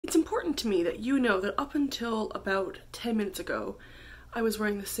important to me that you know that up until about 10 minutes ago, I was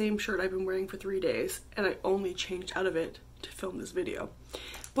wearing the same shirt I've been wearing for 3 days, and I only changed out of it to film this video.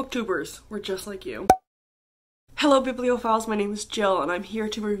 Booktubers, we're just like you. Hello Bibliophiles, my name is Jill, and I'm here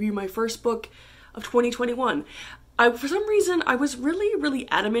to review my first book of 2021. For some reason, I was really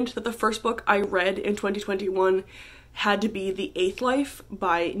adamant that the first book I read in 2021 had to be The Eighth Life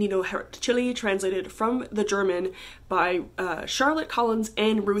by Nino Hartshili, translated from the German by Charlotte Collins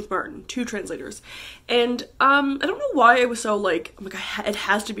and Ruth Martin, two translators. And I don't know why I was so like, oh my god, it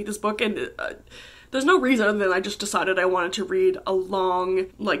has to be this book, and there's no reason other than I just decided I wanted to read a long,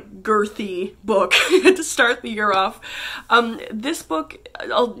 like, girthy book to start the year off. This book,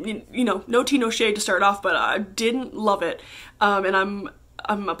 you know, no tea, no shade to start off, but I didn't love it, and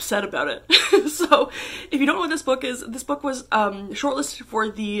I'm upset about it. So, if you don't know what this book was shortlisted for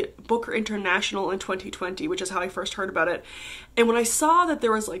the Booker International in 2020, which is how I first heard about it. And when I saw that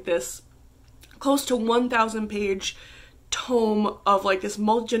there was like this close to 1,000 page tome of like this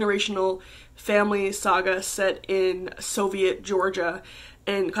multi-generational family saga set in Soviet Georgia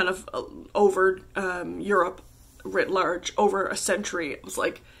and kind of over Europe writ large over a century, I was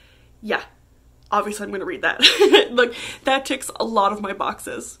like, yeah, obviously I'm gonna read that. Like, that ticks a lot of my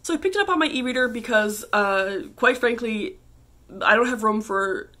boxes. So I picked it up on my e-reader because, quite frankly, I don't have room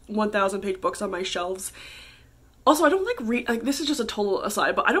for 1,000 page books on my shelves. Also, I don't like this is just a total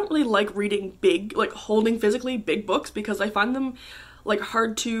aside, but I don't really like reading big, like holding physically big books, because I find them like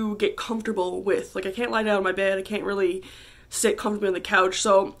hard to get comfortable with. Like, I can't lie down on my bed, I can't really sit comfortably on the couch.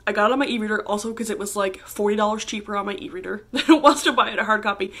 So I got it on my e-reader, also because it was like $40 cheaper on my e-reader than it was to buy it a hard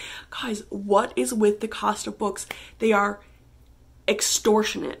copy. Guys, what is with the cost of books? They are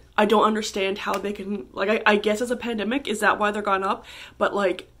extortionate. I don't understand how they can, like, I guess it's a pandemic, is that why they're gone up? But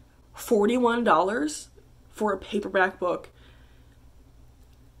like $41 for a paperback book,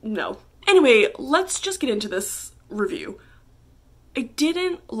 no. Anyway, let's just get into this review. I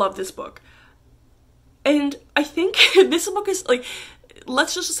didn't love this book. And I think this book is like,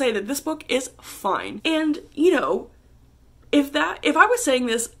 let's just say that this book is fine. And, you know, if I was saying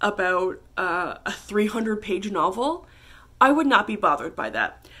this about a 300 page novel, I would not be bothered by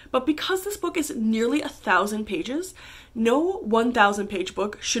that. But because this book is nearly 1,000 pages, no 1,000 page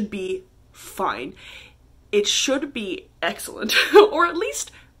book should be fine. It should be excellent, or at least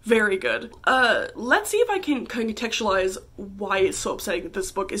very good. Let's see if I can contextualize why it's so upsetting that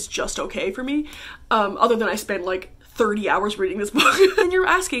this book is just okay for me, other than I spent like 30 hours reading this book. And you're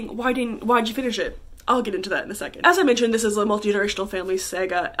asking, why'd you finish it? I'll get into that in a second. As I mentioned, this is a multi-generational family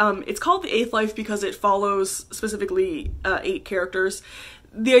saga. It's called The Eighth Life because it follows specifically 8 characters.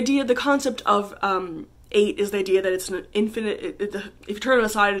 The concept of 8 is the idea that it's an infinite, if you turn it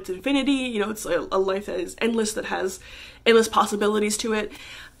aside, it's infinity, you know, it's a life that is endless, that has endless possibilities to it.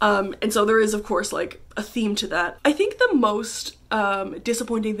 And so there is, of course, like a theme to that. I think the most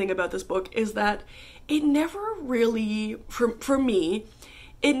disappointing thing about this book is that it never really, for me,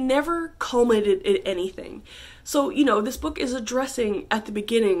 it never culminated in anything. So, you know, this book is addressing at the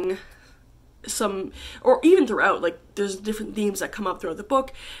beginning some, or even throughout, like there's different themes that come up throughout the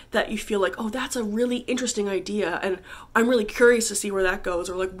book that you feel like, oh, that's a really interesting idea, and I'm really curious to see where that goes,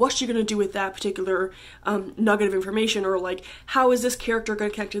 or like what's she gonna do with that particular nugget of information, or like how is this character gonna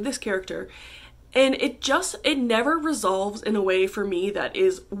connect to this character. And it never resolves in a way for me that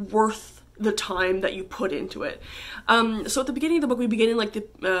is worth the time that you put into it. So at the beginning of the book, we begin in like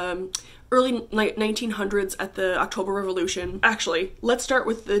the early 1900s at the October Revolution. Actually, let's start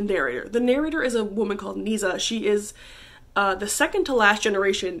with the narrator. The narrator is a woman called Nisa. She is the second to last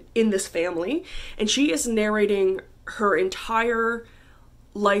generation in this family, and she is narrating her entire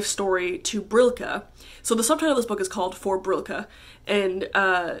life story to Brilka. So the subtitle of this book is called For Brilka, and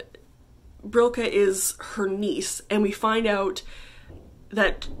Brilka is her niece, and we find out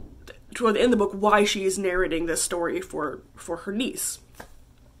that toward the end of the book why she is narrating this story for her niece.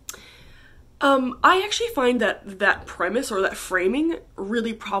 I actually find that premise, or that framing,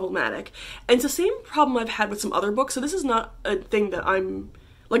 really problematic. And it's the same problem I've had with some other books, so this is not a thing that I'm,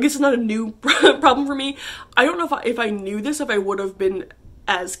 like, this is not a new problem for me. I don't know if I knew this, if I would have been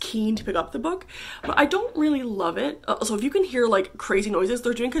as keen to pick up the book, but I don't really love it. So if you can hear like crazy noises,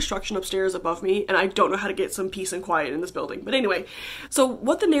 they're doing construction upstairs above me, and I don't know how to get some peace and quiet in this building. But anyway, so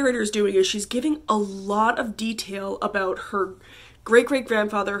what the narrator is doing is she's giving a lot of detail about her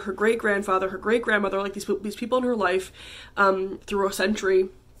great-great-grandfather, her great-grandfather, her great-grandmother, like these people in her life through a century,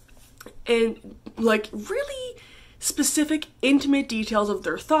 and like really specific, intimate details of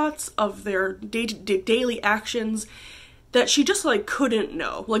their thoughts, of their daily actions. that she just like couldn't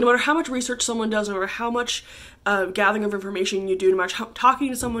know. Like no matter how much research someone does, no matter how much gathering of information you do, no matter how talking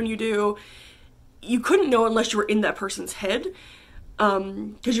to someone you do, you couldn't know unless you were in that person's head.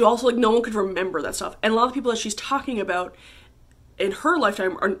 Because you also, like, no one could remember that stuff. And a lot of people that she's talking about in her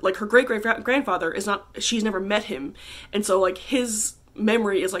lifetime are, like, her great-great-grandfather is not, she's never met him. And so, like, his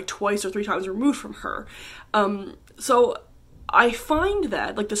memory is, like, twice or 3 times removed from her. So I find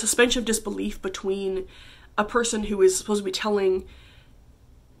that, like, the suspension of disbelief between a person who is supposed to be telling,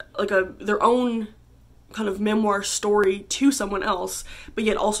 like, their own kind of memoir story to someone else, but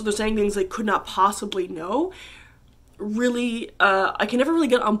yet also they're saying things they could not possibly know, really, I can never really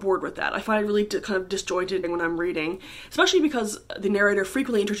get on board with that. I find it really kind of disjointed when I'm reading, especially because the narrator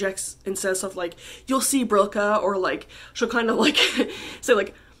frequently interjects and says stuff like, you'll see Brilka, or like, she'll kind of like, say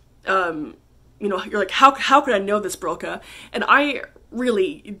like, you know, you're like, how could I know this, Brilka? And I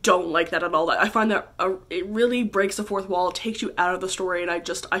really don't like that at all. I find that it really breaks the fourth wall, takes you out of the story, and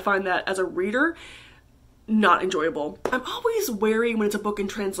I find that as a reader, not enjoyable. I'm always wary when it's a book in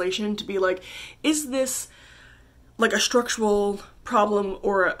translation to be like, is this like a structural problem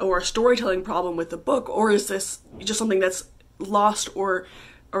or a storytelling problem with the book, or is this just something that's lost or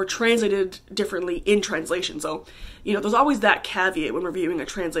translated differently in translation? So, you know, there's always that caveat when reviewing a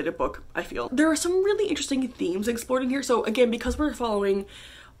translated book, I feel. There are some really interesting themes explored in here. So again, because we're following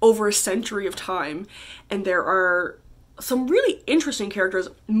over a century of time, and there are some really interesting characters,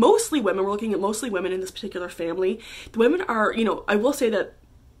 mostly women. We're looking at mostly women in this particular family. The women are, you know, I will say that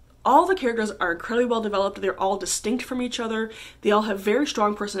all the characters are incredibly well developed. They're all distinct from each other. They all have very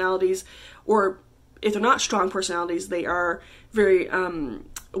strong personalities, or if they're not strong personalities, they are very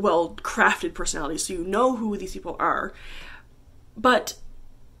well crafted personalities, so you know who these people are. But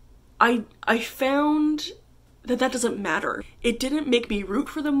I found that doesn't matter. It didn't make me root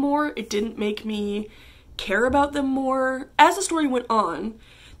for them more. It didn't make me care about them more. As the story went on,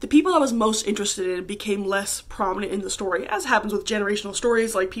 the people I was most interested in became less prominent in the story, as happens with generational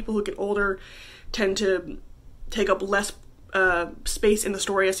stories. Like, people who get older tend to take up less space in the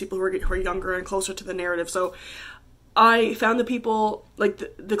story as people who are younger and closer to the narrative. So I found the people, like,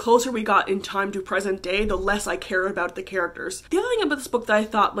 the closer we got in time to present day, the less I cared about the characters. The other thing about this book that I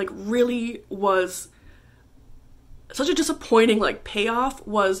thought, like, really was such a disappointing, like, payoff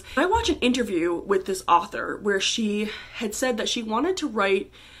was, I watched an interview with this author where she had said that she wanted to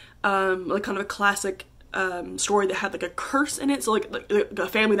write like kind of a classic story that had like a curse in it, so like a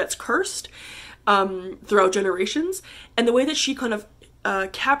family that's cursed throughout generations. And the way that she kind of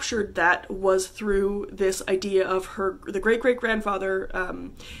captured that was through this idea of the great-great-grandfather.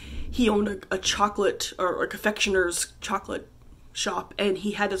 He owned a chocolate or a confectioner's chocolate shop, and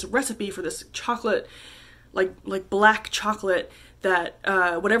he had this recipe for this chocolate, like black chocolate, that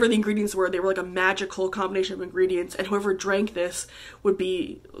whatever the ingredients were, they were like a magical combination of ingredients, and whoever drank this would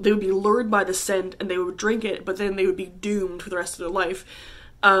be lured by the scent, and they would drink it, but then they would be doomed for the rest of their life.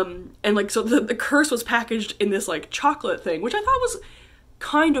 And like, so the curse was packaged in this like chocolate thing, which I thought was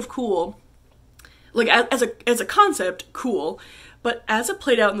kind of cool. Like, as a concept, cool. But as it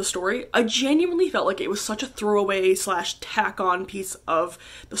played out in the story, I genuinely felt like it was such a throwaway / tack on piece of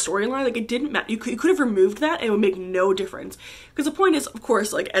the storyline. Like, it didn't matter. You could have removed that and it would make no difference. Because the point is, of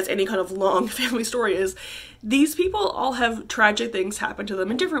course, like, as any kind of long family story is, these people all have tragic things happen to them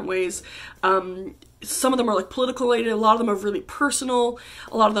in different ways. Some of them are like political related, a lot of them are really personal,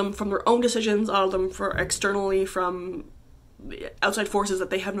 a lot of them from their own decisions, a lot of them externally from outside forces that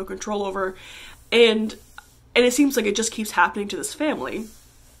they have no control over. And it seems like it just keeps happening to this family.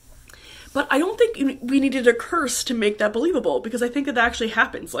 But I don't think we needed a curse to make that believable, because I think that actually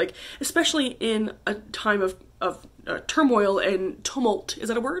happens, like, especially in a time of turmoil and tumult. Is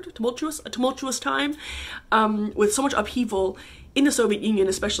that a word? Tumultuous? A tumultuous time, with so much upheaval in the Soviet Union,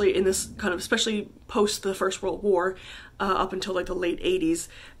 especially in this kind of, especially post the First World War, up until like the late 80s.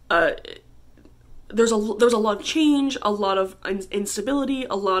 There's a lot of change, a lot of instability,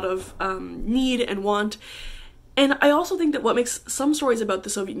 a lot of need and want. And I also think that what makes some stories about the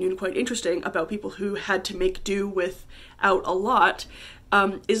Soviet Union quite interesting, about people who had to make do without a lot,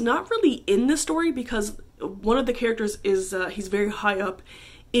 is not really in this story, because one of the characters is, he's very high up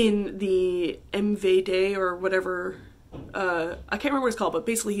in the MVD or whatever, I can't remember what it's called, but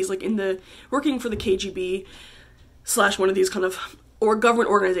basically he's like working for the KGB / one of these kind of government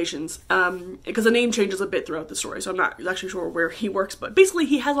organizations, because the name changes a bit throughout the story, so I'm not actually sure where he works, but basically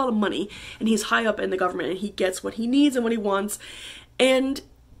he has a lot of money, and he's high up in the government, and he gets what he needs and what he wants, and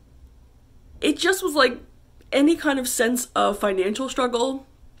it just was like any kind of sense of financial struggle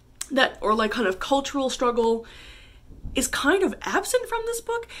or like kind of cultural struggle is kind of absent from this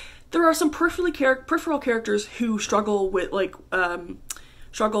book. There are some peripheral characters who struggle with, like,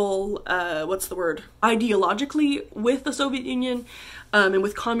 ideologically with the Soviet Union, and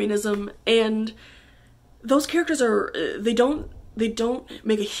with communism, and those characters are, they don't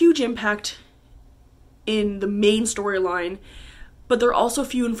make a huge impact in the main storyline, but they're also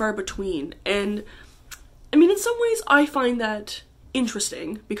few and far between. And I mean, in some ways I find that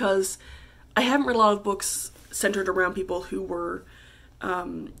interesting, because I haven't read a lot of books centered around people who were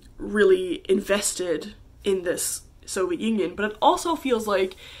really invested in this Soviet Union, but it also feels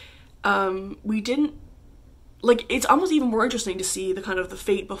like it's almost even more interesting to see the kind of the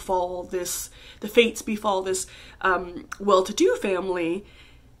fates befall this well-to-do family,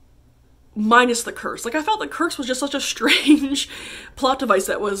 minus the curse. Like, I felt the curse was just such a strange plot device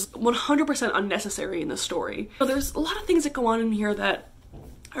that was 100% unnecessary in the story. So there's a lot of things that go on in here that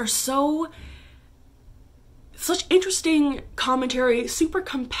are such interesting commentary, super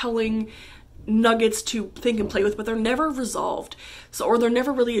compelling nuggets to think and play with, but they're never resolved. Or they're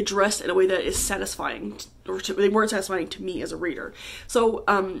never really addressed in a way that is satisfying, they weren't satisfying to me as a reader. So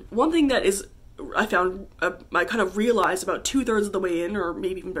one thing that I found, I kind of realized about 2/3 of the way in, or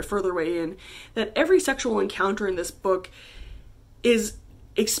maybe even a bit further way in, that every sexual encounter in this book is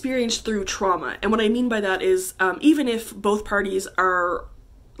experienced through trauma. And what I mean by that is, even if both parties are,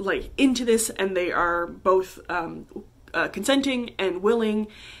 like, into this and they are both consenting and willing,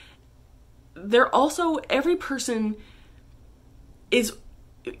 they're also, every person it's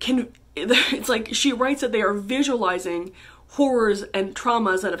like she writes that they are visualizing horrors and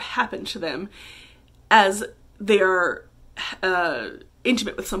traumas that have happened to them as they are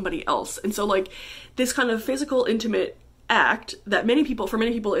intimate with somebody else. And so, like, this kind of physical intimate act that for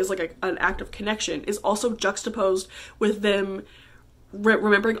many people is like an act of connection, is also juxtaposed with them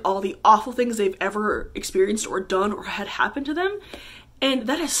remembering all the awful things they've ever experienced or done or had happened to them. And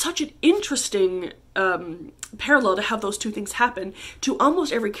that is such an interesting parallel to have those two things happen to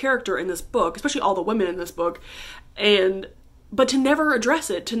almost every character in this book, especially all the women in this book, but to never address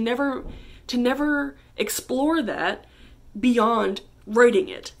it, to never explore that beyond writing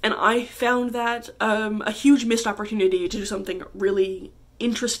it. And I found that a huge missed opportunity to do something really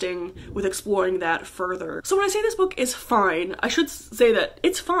interesting with exploring that further. So when I say this book is fine, I should say that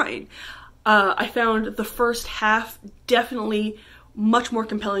it's fine. I found the first half definitely much more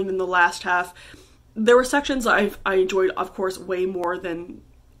compelling than the last half. There were sections I enjoyed, of course, way more than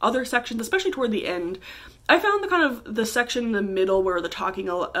other sections, especially toward the end. I found the section in the middle where the talking,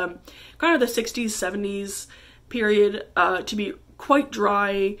 kind of the 60s, 70s period, to be quite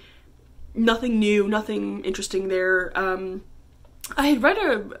dry, nothing new, nothing interesting there. I had read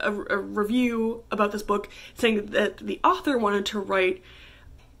a review about this book saying that the author wanted to write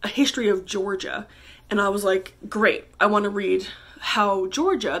a history of Georgia, and I was like, great, I want to read how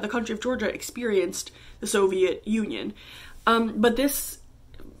Georgia, the country of Georgia, experienced the Soviet Union. But this,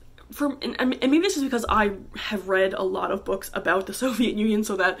 and maybe this is because I have read a lot of books about the Soviet Union,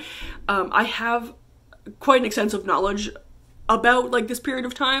 so that I have quite an extensive knowledge about, like, this period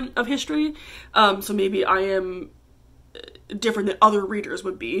of time of history. So maybe I am different than other readers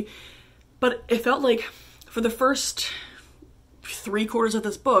would be. But it felt like for the first 3/4 of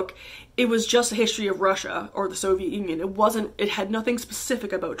this book, it was just a history of Russia or the Soviet Union. It had nothing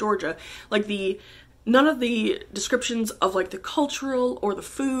specific about Georgia. Like, none of the descriptions of, like, the cultural or the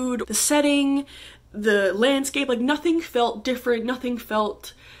food, the setting, the landscape, like, nothing felt different, nothing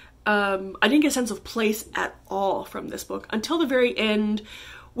felt, I didn't get a sense of place at all from this book until the very end,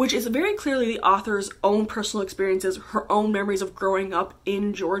 which is very clearly the author's own personal experiences, her own memories of growing up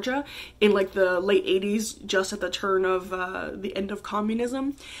in Georgia in, like, the late 80s, just at the turn of the end of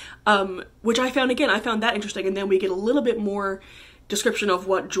communism, which I found that interesting. And then we get a little bit more description of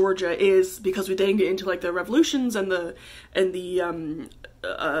what Georgia is, because we then get into, like, the revolutions and the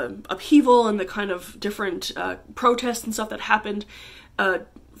upheaval and the kind of different protests and stuff that happened,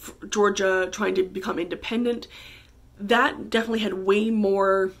 Georgia trying to become independent. That definitely had way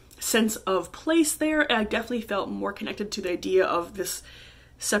more sense of place there, and I definitely felt more connected to the idea of these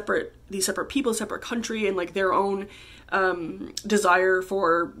separate people, separate country, and, like, their own desire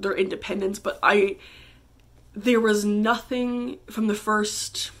for their independence. But there was nothing from the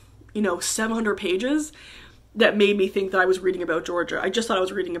first, 700 pages that made me think that I was reading about Georgia. I just thought I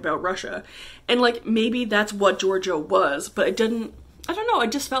was reading about Russia. And, like, maybe that's what Georgia was, but I don't know, I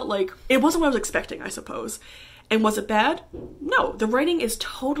just felt like it wasn't what I was expecting, I suppose. And was it bad? No, the writing is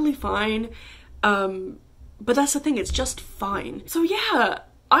totally fine, but that's the thing, it's just fine. So yeah,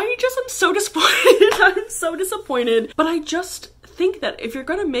 I just am so disappointed. I'm so disappointed, but I just think that if you're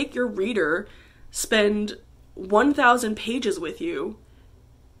gonna make your reader spend 1,000 pages with you,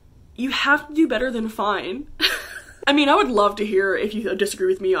 you have to do better than fine. I mean, I would love to hear if you disagree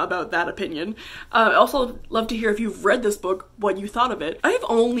with me about that opinion. I also love to hear if you've read this book, what you thought of it. I've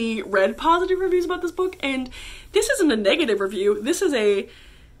only read positive reviews about this book, and this isn't a negative review. This is a,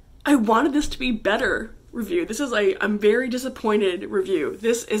 I wanted this to be better review. This is a, I'm very disappointed review.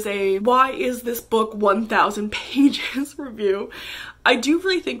 This is a, why is this book 1,000 pages review. I do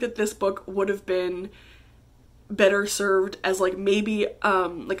really think that this book would have been better served as like maybe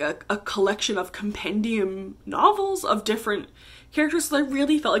like a collection of compendium novels of different characters. So I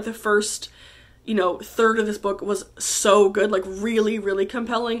really felt like the first, you know, third of this book was so good, like really, really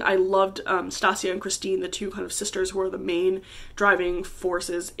compelling. I loved Stasia and Christine, the two kind of sisters who are the main driving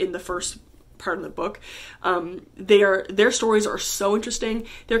forces in the first part of the book. Their stories are so interesting.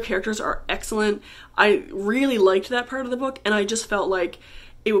 Their characters are excellent. I really liked that part of the book, and I just felt like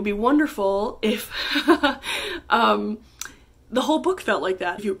it would be wonderful if the whole book felt like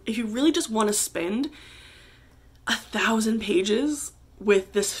that. If you really just want to spend 1,000 pages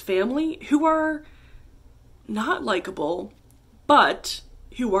with this family who are not likable, but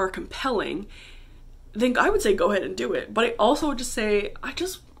who are compelling, then I would say go ahead and do it. But I also would just say, I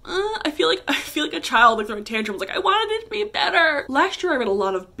feel like a child like throwing tantrums, like I wanted it to be better. Last year I read a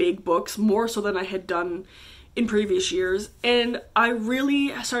lot of big books, more so than I had done in previous years, and I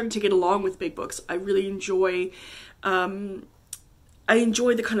really started to get along with big books. I really enjoy, I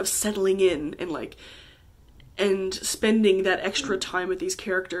enjoy the kind of settling in and spending that extra time with these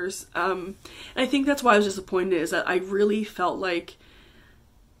characters. And I think that's why I was disappointed, is that I really felt like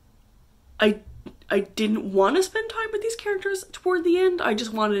I didn't want to spend time with these characters toward the end. I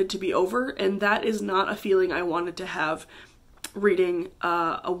just wanted it to be over, and that is not a feeling I wanted to have reading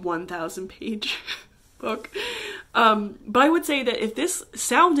a 1,000 page book. But I would say that if this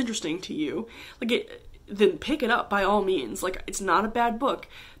sounds interesting to you, then pick it up by all means. Like, it's not a bad book.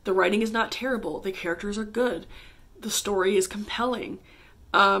 The writing is not terrible. The characters are good. The story is compelling.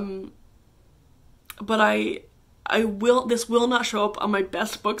 But this will not show up on my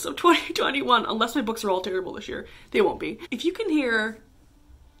best books of 2021 unless my books are all terrible this year. They won't be. If you can hear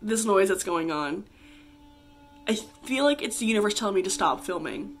this noise that's going on, I feel like it's the universe telling me to stop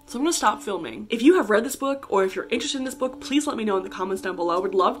filming. So I'm gonna stop filming. If you have read this book, or if you're interested in this book, please let me know in the comments down below. I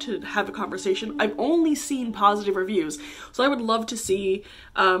would love to have a conversation. I've only seen positive reviews, so I would love to see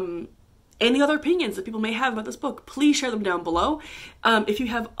any other opinions that people may have about this book. Please share them down below. If you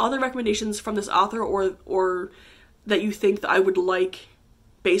have other recommendations from this author, or that you think that I would like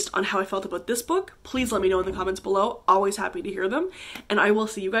based on how I felt about this book, please let me know in the comments below. Always happy to hear them, and I will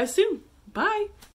see you guys soon. Bye!